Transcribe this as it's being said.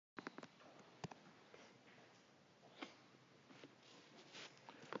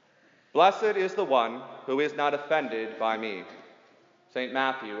Blessed is the one who is not offended by me. St.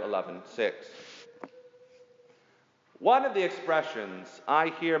 Matthew 11:6. One of the expressions I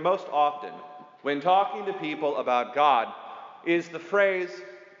hear most often when talking to people about God is the phrase,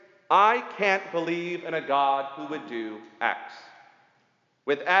 "I can't believe in a God who would do X."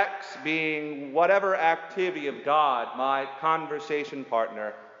 With X being whatever activity of God my conversation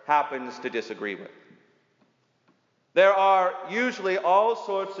partner happens to disagree with. There are usually all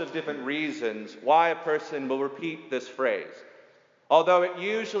sorts of different reasons why a person will repeat this phrase, although it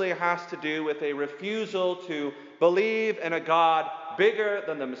usually has to do with a refusal to believe in a God bigger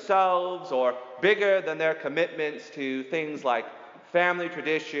than themselves or bigger than their commitments to things like family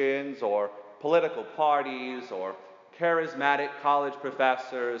traditions or political parties or charismatic college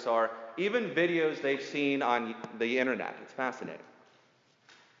professors or even videos they've seen on the internet. It's fascinating.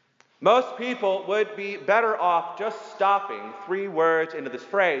 Most people would be better off just stopping 3 words into this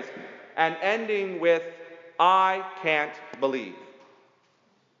phrase and ending with, "I can't believe."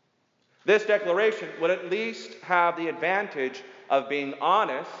 This declaration would at least have the advantage of being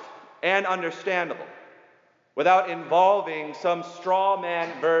honest and understandable, without involving some straw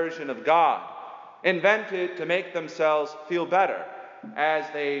man version of God, invented to make themselves feel better as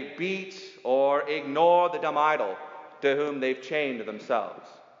they beat or ignore the dumb idol to whom they've chained themselves.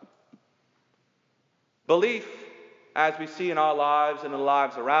 Belief, as we see in our lives and in the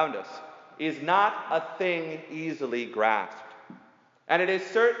lives around us, is not a thing easily grasped. And it is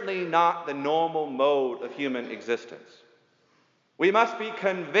certainly not the normal mode of human existence. We must be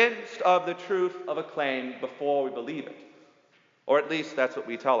convinced of the truth of a claim before we believe it. Or at least that's what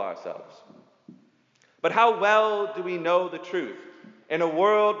we tell ourselves. But how well do we know the truth in a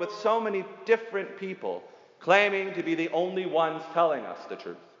world with so many different people claiming to be the only ones telling us the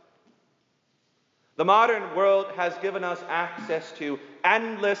truth? The modern world has given us access to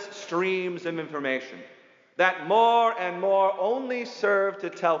endless streams of information that more and more only serve to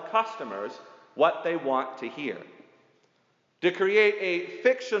tell customers what they want to hear, to create a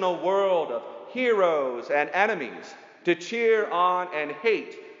fictional world of heroes and enemies to cheer on and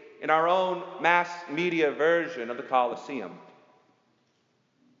hate in our own mass media version of the Colosseum.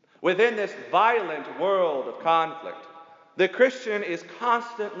 Within this violent world of conflict, the Christian is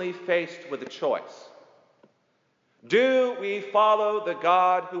constantly faced with a choice. Do we follow the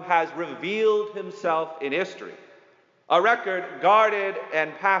God who has revealed himself in history, a record guarded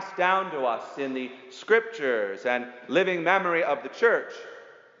and passed down to us in the scriptures and living memory of the church?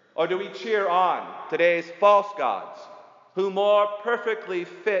 Or do we cheer on today's false gods, who more perfectly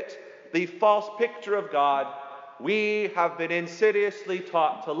fit the false picture of God we have been insidiously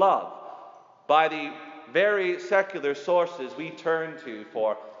taught to love by the very secular sources we turn to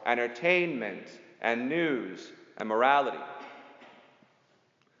for entertainment and news and morality?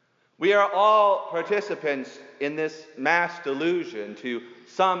 We are all participants in this mass delusion to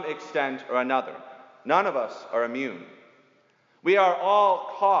some extent or another. None of us are immune. We are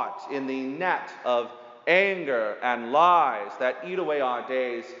all caught in the net of anger and lies that eat away our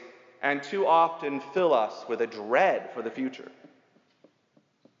days and too often fill us with a dread for the future.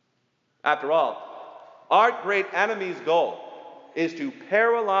 After all, our great enemy's goal is to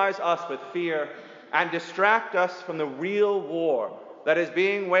paralyze us with fear and distract us from the real war that is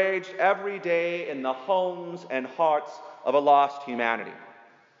being waged every day in the homes and hearts of a lost humanity.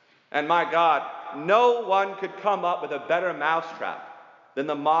 And my God, no one could come up with a better mousetrap than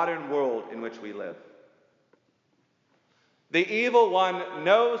the modern world in which we live. The evil one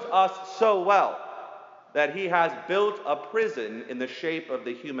knows us so well that he has built a prison in the shape of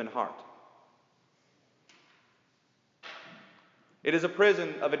the human heart. It is a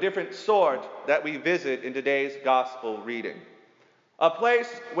prison of a different sort that we visit in today's gospel reading. A place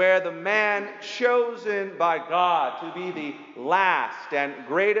where the man chosen by God to be the last and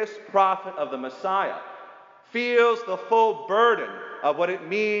greatest prophet of the Messiah feels the full burden of what it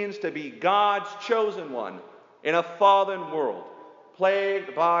means to be God's chosen one in a fallen world,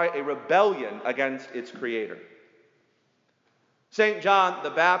 plagued by a rebellion against its creator. St. John the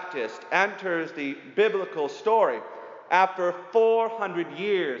Baptist enters the biblical story after 400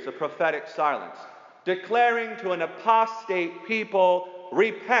 years of prophetic silence, declaring to an apostate people,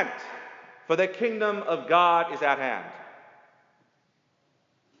 "Repent, for the kingdom of God is at hand."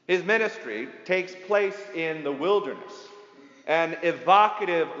 His ministry takes place in the wilderness, an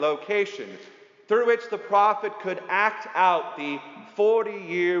evocative location through which the prophet could act out the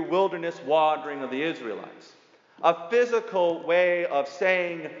 40-year wilderness wandering of the Israelites, a physical way of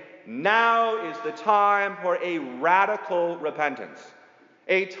saying, now is the time for a radical repentance,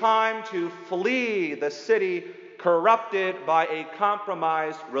 a time to flee the city corrupted by a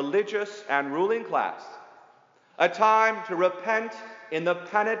compromised religious and ruling class, a time to repent in the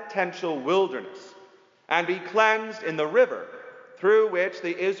penitential wilderness and be cleansed in the river through which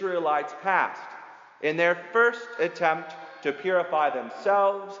the Israelites passed in their first attempt to purify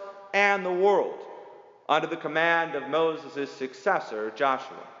themselves and the world under the command of Moses' successor,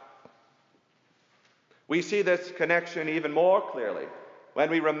 Joshua. We see this connection even more clearly when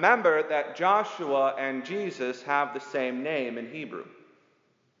we remember that Joshua and Jesus have the same name in Hebrew.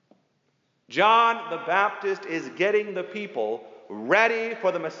 John the Baptist is getting the people ready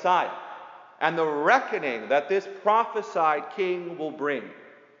for the Messiah and the reckoning that this prophesied king will bring,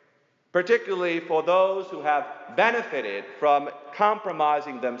 particularly for those who have benefited from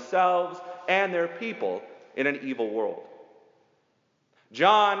compromising themselves and their people in an evil world.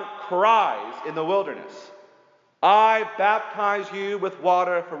 John cries in the wilderness, "I baptize you with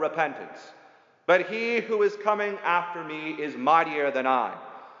water for repentance, but he who is coming after me is mightier than I,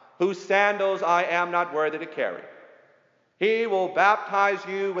 whose sandals I am not worthy to carry. He will baptize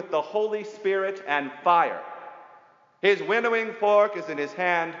you with the Holy Spirit and fire. His winnowing fork is in his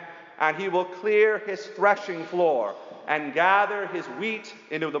hand, and he will clear his threshing floor and gather his wheat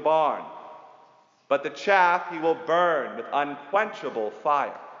into the barn. But the chaff he will burn with unquenchable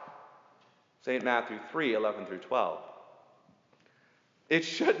fire." St. Matthew 3:11-12. It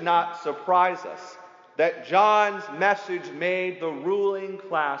should not surprise us that John's message made the ruling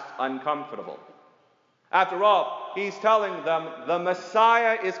class uncomfortable. After all, he's telling them the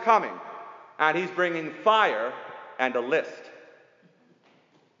Messiah is coming, and he's bringing fire and a list.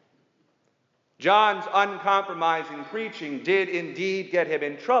 John's uncompromising preaching did indeed get him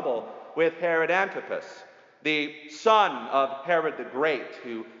in trouble with Herod Antipas, the son of Herod the Great,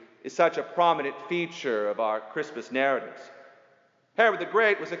 who is such a prominent feature of our Christmas narratives. Herod the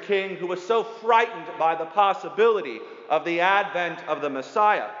Great was a king who was so frightened by the possibility of the advent of the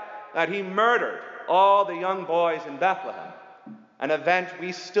Messiah that he murdered all the young boys in Bethlehem, an event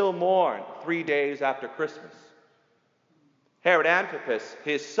we still mourn 3 days after Christmas. Herod Antipas,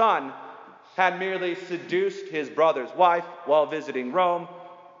 his son, had merely seduced his brother's wife while visiting Rome,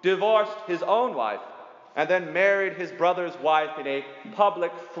 divorced his own wife, and then married his brother's wife in a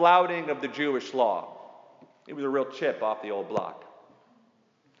public flouting of the Jewish law. He was a real chip off the old block.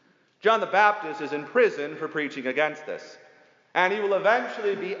 John the Baptist is in prison for preaching against this, and he will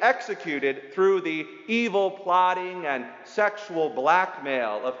eventually be executed through the evil plotting and sexual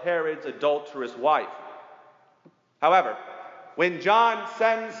blackmail of Herod's adulterous wife. However, when John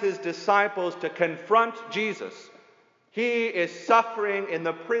sends his disciples to confront Jesus, he is suffering in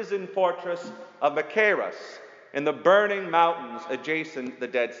the prison fortress of Machaerus in the burning mountains adjacent the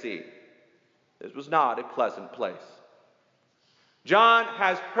Dead Sea. This was not a pleasant place. John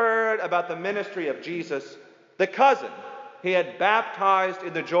has heard about the ministry of Jesus, the cousin he had baptized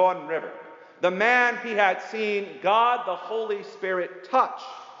in the Jordan River, the man he had seen God the Holy Spirit touch,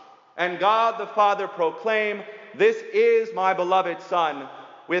 and God the Father proclaim, "This is my beloved Son,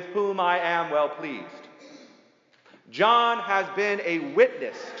 with whom I am well pleased." John has been a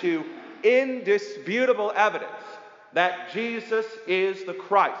witness to indisputable evidence that Jesus is the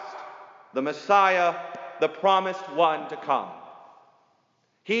Christ, the Messiah, the promised one to come.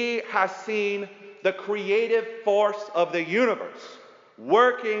 He has seen the creative force of the universe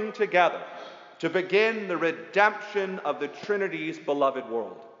working together to begin the redemption of the Trinity's beloved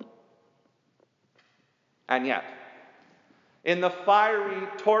world. And yet, in the fiery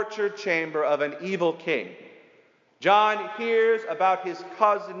torture chamber of an evil king, John hears about his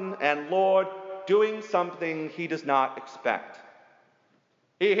cousin and Lord doing something he does not expect.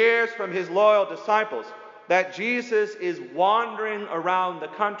 He hears from his loyal disciples that Jesus is wandering around the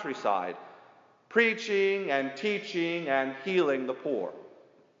countryside, preaching and teaching and healing the poor.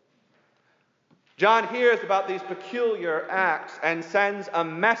 John hears about these peculiar acts and sends a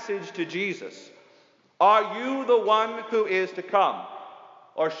message to Jesus. "Are you the one who is to come,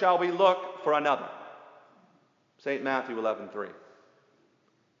 or shall we look for another?" St. Matthew 11:3.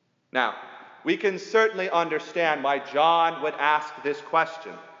 Now, we can certainly understand why John would ask this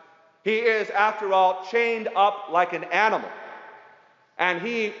question. He is, after all, chained up like an animal. And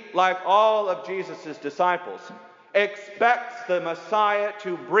he, like all of Jesus' disciples, expects the Messiah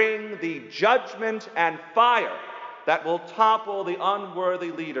to bring the judgment and fire that will topple the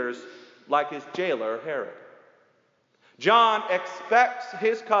unworthy leaders like his jailer Herod. John expects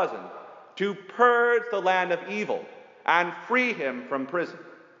his cousin to purge the land of evil and free him from prison.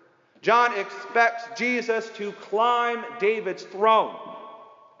 John expects Jesus to climb David's throne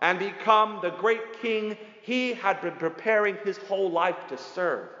and become the great king he had been preparing his whole life to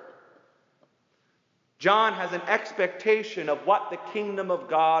serve. John has an expectation of what the kingdom of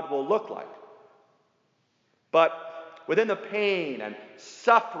God will look like. But within the pain and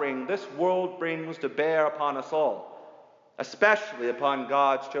suffering this world brings to bear upon us all, especially upon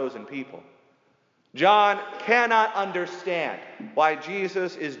God's chosen people, John cannot understand why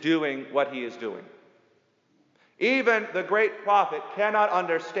Jesus is doing what he is doing. Even the great prophet cannot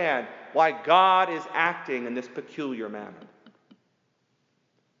understand why God is acting in this peculiar manner.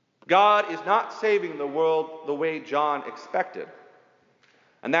 God is not saving the world the way John expected.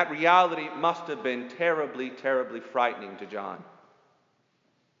 And that reality must have been terribly, terribly frightening to John.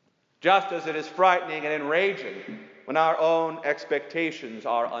 Just as it is frightening and enraging when our own expectations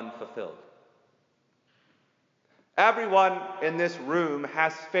are unfulfilled. Everyone in this room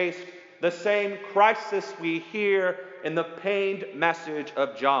has faced the same crisis we hear in the pained message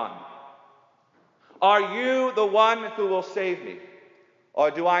of John. Are you the one who will save me? Or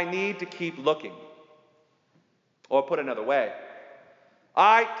do I need to keep looking? Or put another way,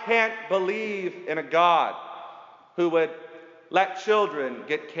 I can't believe in a God who would let children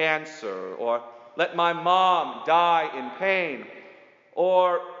get cancer, or let my mom die in pain,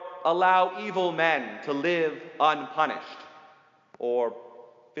 or allow evil men to live unpunished, or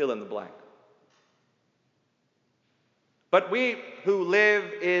fill in the blank. But we who live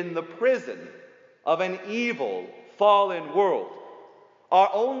in the prison of an evil, fallen world are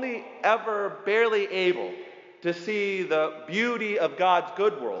only ever barely able to see the beauty of God's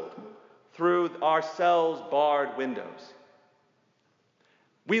good world through our cells' barred windows.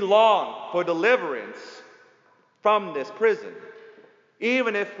 We long for deliverance from this prison,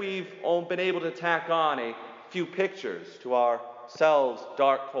 even if we've only been able to tack on a few pictures to our cells'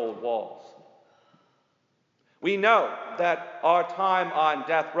 dark, cold walls. We know that our time on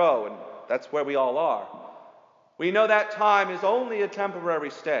death row, and that's where we all are, we know that time is only a temporary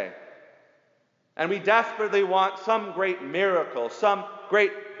stay. And we desperately want some great miracle, some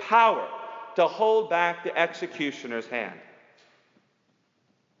great power to hold back the executioner's hand.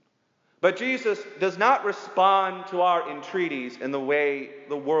 But Jesus does not respond to our entreaties in the way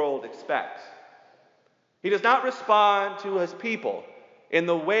the world expects. He does not respond to his people in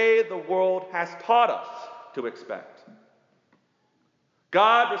the way the world has taught us to expect.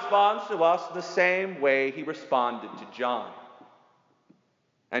 God responds to us the same way he responded to John.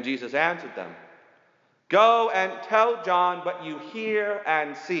 And Jesus answered them, "Go and tell John what you hear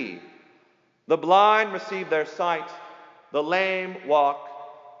and see. The blind receive their sight, the lame walk,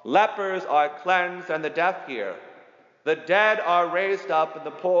 lepers are cleansed, and the deaf hear. The dead are raised up, and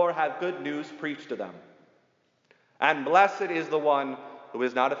the poor have good news preached to them. And blessed is the one who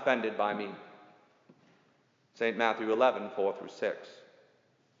is not offended by me." St. Matthew 11, 4 through 6.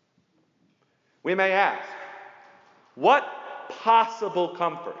 We may ask, what possible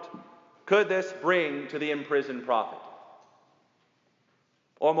comfort could this bring to the imprisoned prophet?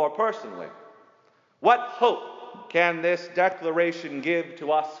 Or more personally, what hope can this declaration give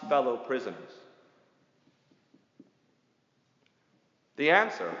to us fellow prisoners? The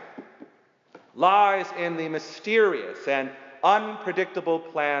answer lies in the mysterious and unpredictable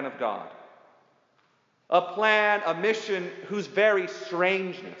plan of God. A plan, a mission whose very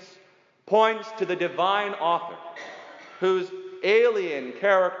strangeness points to the divine author, whose alien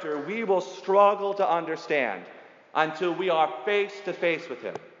character we will struggle to understand until we are face to face with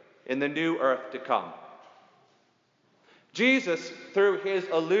him in the new earth to come. Jesus, through his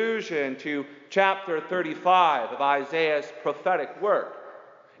allusion to chapter 35 of Isaiah's prophetic work,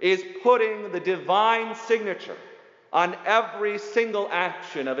 is putting the divine signature on every single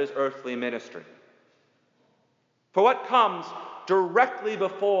action of his earthly ministry. For what comes directly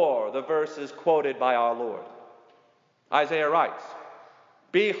before the verses quoted by our Lord? Isaiah writes,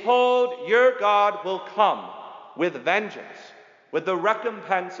 "Behold, your God will come with vengeance, with the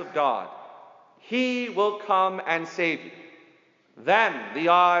recompense of God. He will come and save you. Then the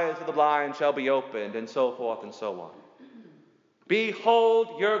eyes of the blind shall be opened," and so forth and so on.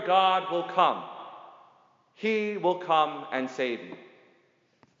 Behold, your God will come. He will come and save you.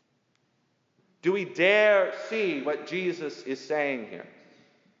 Do we dare see what Jesus is saying here?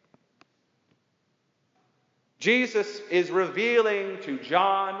 Jesus is revealing to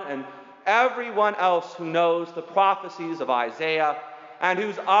John and everyone else who knows the prophecies of Isaiah and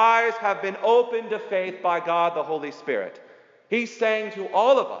whose eyes have been opened to faith by God the Holy Spirit. He's saying to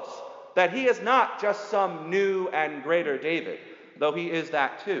all of us that he is not just some new and greater David, though he is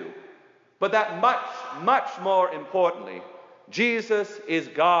that too, but that much, much more importantly, Jesus is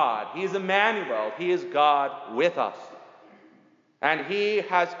God. He is Emmanuel. He is God with us. And he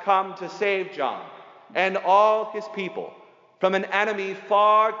has come to save John and all his people from an enemy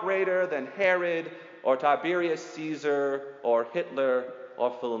far greater than Herod, or Tiberius Caesar or Hitler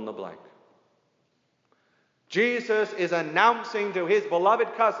or fill in the blank. Jesus is announcing to his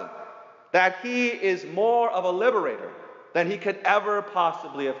beloved cousin that he is more of a liberator than he could ever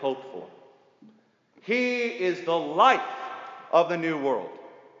possibly have hoped for. He is the life of the new world,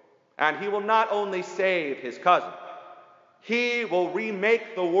 and he will not only save his cousin, he will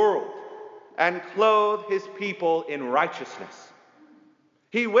remake the world and clothe his people in righteousness.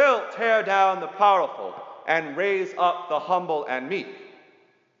 He will tear down the powerful and raise up the humble and meek.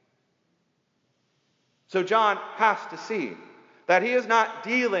 So John has to see that he is not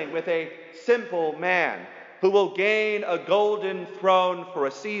dealing with a simple man who will gain a golden throne for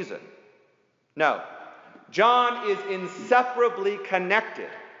a season. No, John is inseparably connected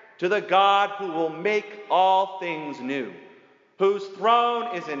to the God who will make all things new, whose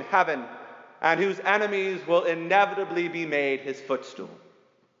throne is in heaven and whose enemies will inevitably be made his footstool.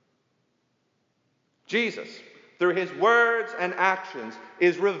 Jesus, through his words and actions,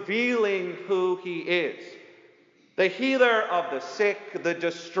 is revealing who he is. The healer of the sick, the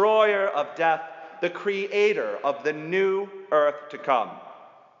destroyer of death, the creator of the new earth to come.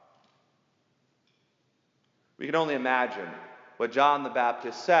 We can only imagine what John the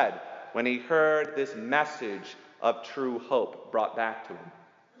Baptist said when he heard this message of true hope brought back to him.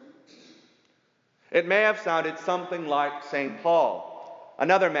 It may have sounded something like St. Paul,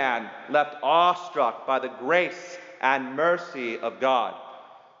 another man left awestruck by the grace and mercy of God,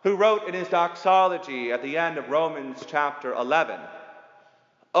 who wrote in his doxology at the end of Romans chapter 11,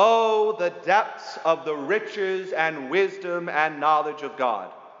 "Oh, the depths of the riches and wisdom and knowledge of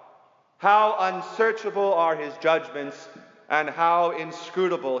God! How unsearchable are his judgments, and how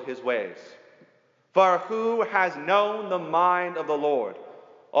inscrutable his ways! For who has known the mind of the Lord,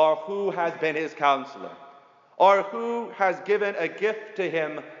 or who has been his counselor, or who has given a gift to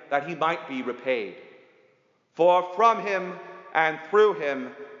him that he might be repaid? For from him and through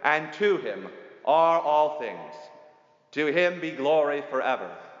him and to him are all things. To him be glory forever.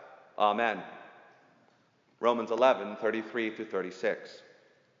 Amen." Romans 11, 33 through 36.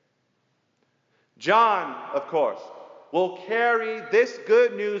 John, of course, will carry this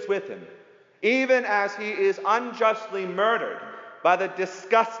good news with him, even as he is unjustly murdered by the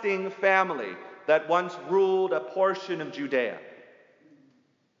disgusting family that once ruled a portion of Judea.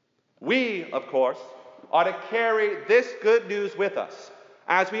 We, of course, are to carry this good news with us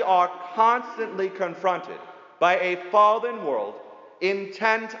as we are constantly confronted by a fallen world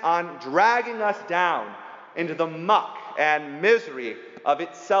intent on dragging us down into the muck and misery of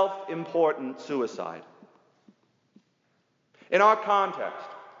its self-important suicide. In our context,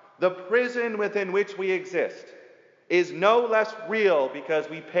 the prison within which we exist is no less real because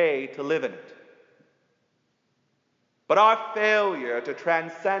we pay to live in it. But our failure to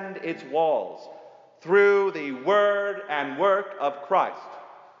transcend its walls through the word and work of Christ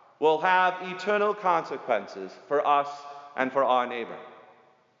will have eternal consequences for us and for our neighbor.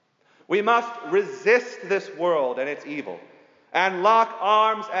 We must resist this world and its evil and lock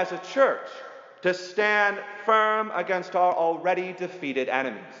arms as a church to stand firm against our already defeated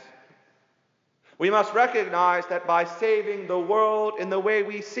enemies. We must recognize that by saving the world in the way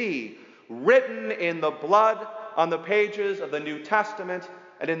we see, written in the blood on the pages of the New Testament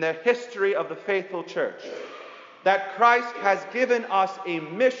and in the history of the faithful church, that Christ has given us a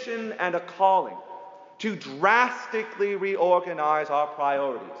mission and a calling to drastically reorganize our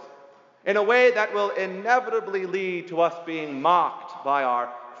priorities in a way that will inevitably lead to us being mocked by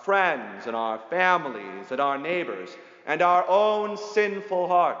our friends and our families and our neighbors and our own sinful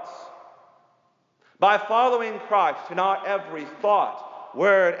hearts. By following Christ in our every thought,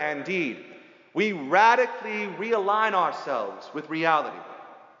 word, and deed, we radically realign ourselves with reality,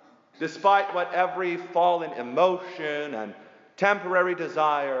 despite what every fallen emotion and temporary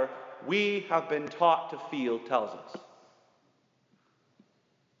desire we have been taught to feel tells us.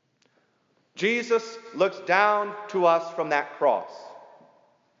 Jesus looks down to us from that cross,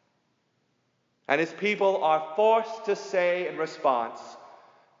 and his people are forced to say in response,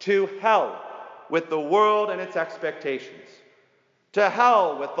 "To hell with the world and its expectations. To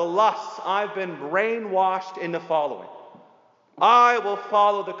hell with the lusts I've been brainwashed into following. I will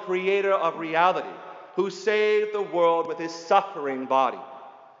follow the creator of reality, who saved the world with his suffering body.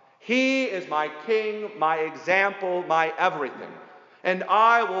 He is my king, my example, my everything, and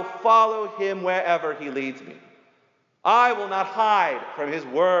I will follow him wherever he leads me. I will not hide from his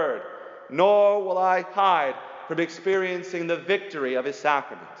word, nor will I hide from experiencing the victory of his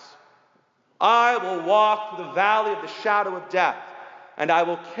sacraments. I will walk through the valley of the shadow of death, and I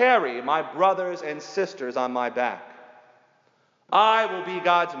will carry my brothers and sisters on my back. I will be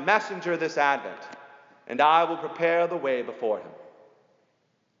God's messenger this Advent, and I will prepare the way before him.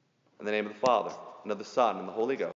 In the name of the Father, and of the Son, and the Holy Ghost.